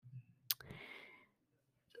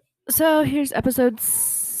So here's episode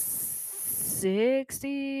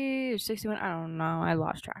 60 or 61. I don't know. I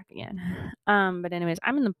lost track again. But anyways,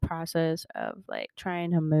 I'm in the process of like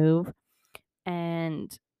trying to move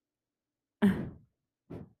and I'm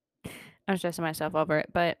stressing myself over it,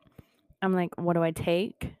 but I'm like, what do I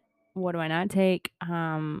take? What do I not take?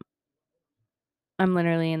 I'm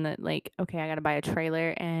literally in the like, okay, I gotta buy a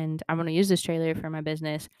trailer and I'm gonna use this trailer for my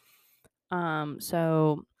business.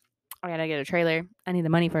 So I gotta get a trailer. I need the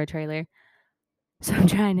money for a trailer. So I'm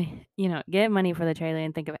trying to, get money for the trailer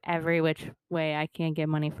and think of every which way I can get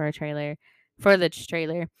money for a trailer, for the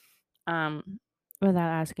trailer, um, without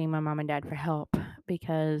asking my mom and dad for help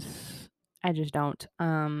because I just don't.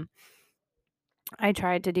 I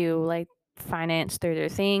tried to do like finance through their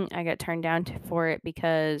thing. I got turned down for it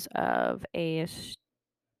because of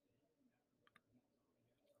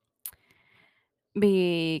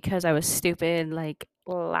because I was stupid. Like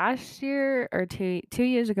last year or two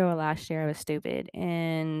years ago, last year I was stupid,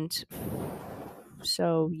 and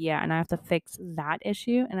so yeah, and I have to fix that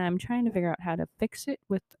issue, and I'm trying to figure out how to fix it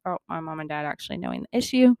without my mom and dad actually knowing the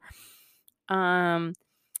issue. Um,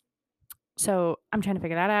 so I'm trying to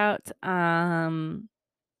figure that out.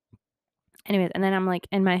 Anyways, and then I'm like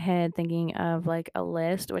in my head thinking of like a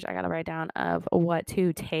list, which I gotta write down of what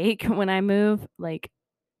to take when I move, like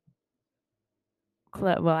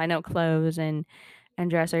well, I know clothes and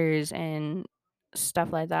dressers and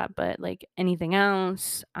stuff like that, but like anything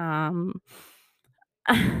else, and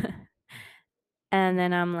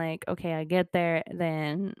then I'm like, okay, I get there,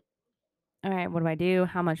 then all right, what do I do?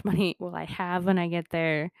 How much money will I have when I get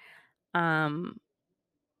there? Um,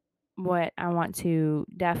 what I want to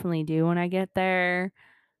definitely do when I get there,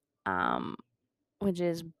 um, which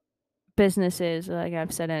is businesses, like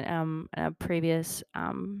I've said in a previous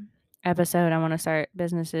episode, I want to start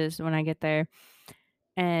businesses when I get there,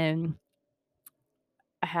 and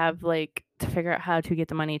I have like to figure out how to get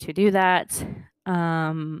the money to do that.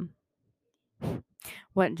 Um,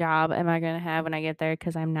 what job am I gonna have when I get there?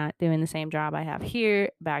 Because I'm not doing the same job I have here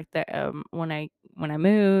back there. When I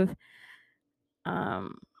move,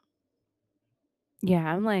 um, yeah,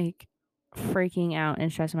 I'm like freaking out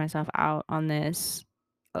and stressing myself out on this.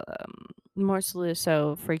 More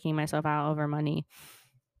so freaking myself out over money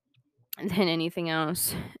than anything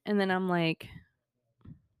else. And then I'm like,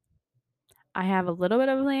 I have a little bit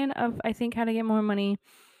of a plan of I think how to get more money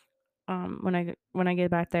when I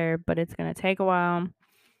get back there, but it's gonna take a while.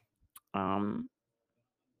 Um,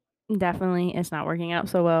 definitely, it's not working out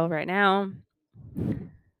so well right now.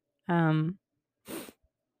 Um,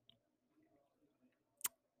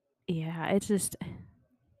 yeah, it's just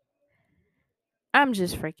I'm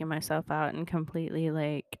just freaking myself out and completely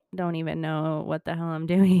like don't even know what the hell I'm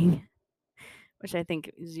doing, which I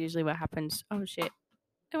think is usually what happens. Oh shit,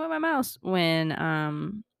 it went my mouse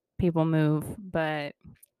when people move, but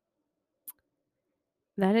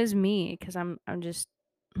that is me because I'm just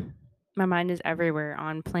my mind is everywhere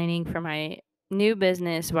on planning for my new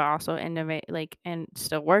business, but also innovate like and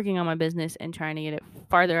still working on my business and trying to get it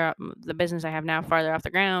farther up the business I have now farther off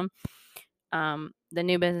the ground. The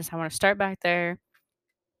new business I want to start back there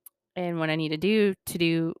and what I need to do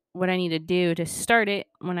what I need to do to start it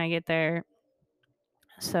when I get there.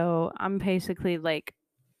 So I'm basically like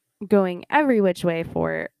going every which way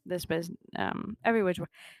for this business, every which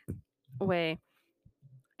way,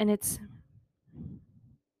 and it's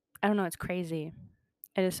I don't know, it's crazy.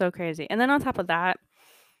 It is so crazy. And then on top of that,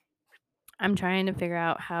 I'm trying to figure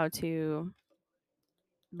out how to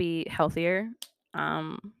be healthier,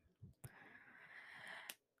 um,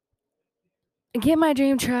 get my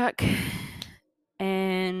dream truck,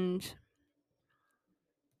 and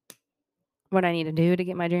what I need to do to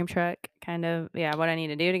get my dream truck. Kind of, yeah, what I need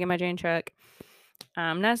to do to get my dream truck.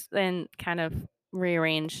 That's then kind of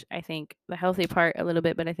rearrange. I think the healthy part a little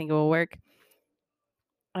bit, but I think it will work.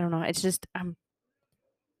 I don't know. It's just I'm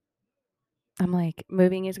like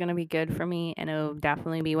moving is gonna be good for me, and it'll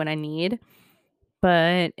definitely be what I need.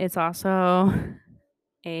 But it's also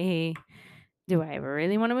a do I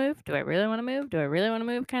really want to move? Do I really want to move? Do I really want to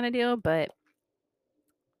move kind of deal? But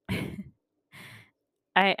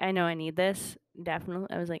I know I need this definitely.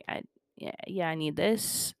 I was like yeah I need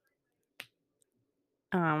this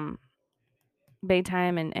um big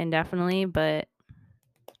time and definitely. But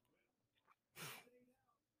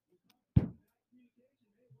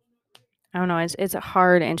I don't know. It's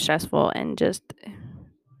hard and stressful and just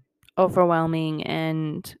overwhelming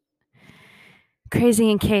and crazy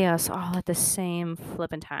and chaos all at the same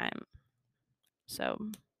flipping time. So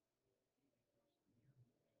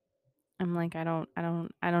I'm like I don't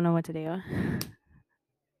know what to do.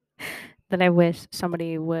 That I wish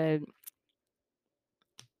somebody would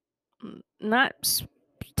not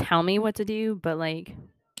tell me what to do, but like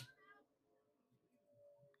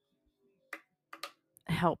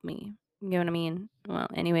help me. You know what I mean? Well,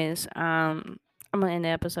 anyways, I'm gonna end the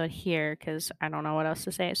episode here because I don't know what else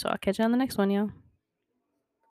to say. So I'll catch you on the next one, yo.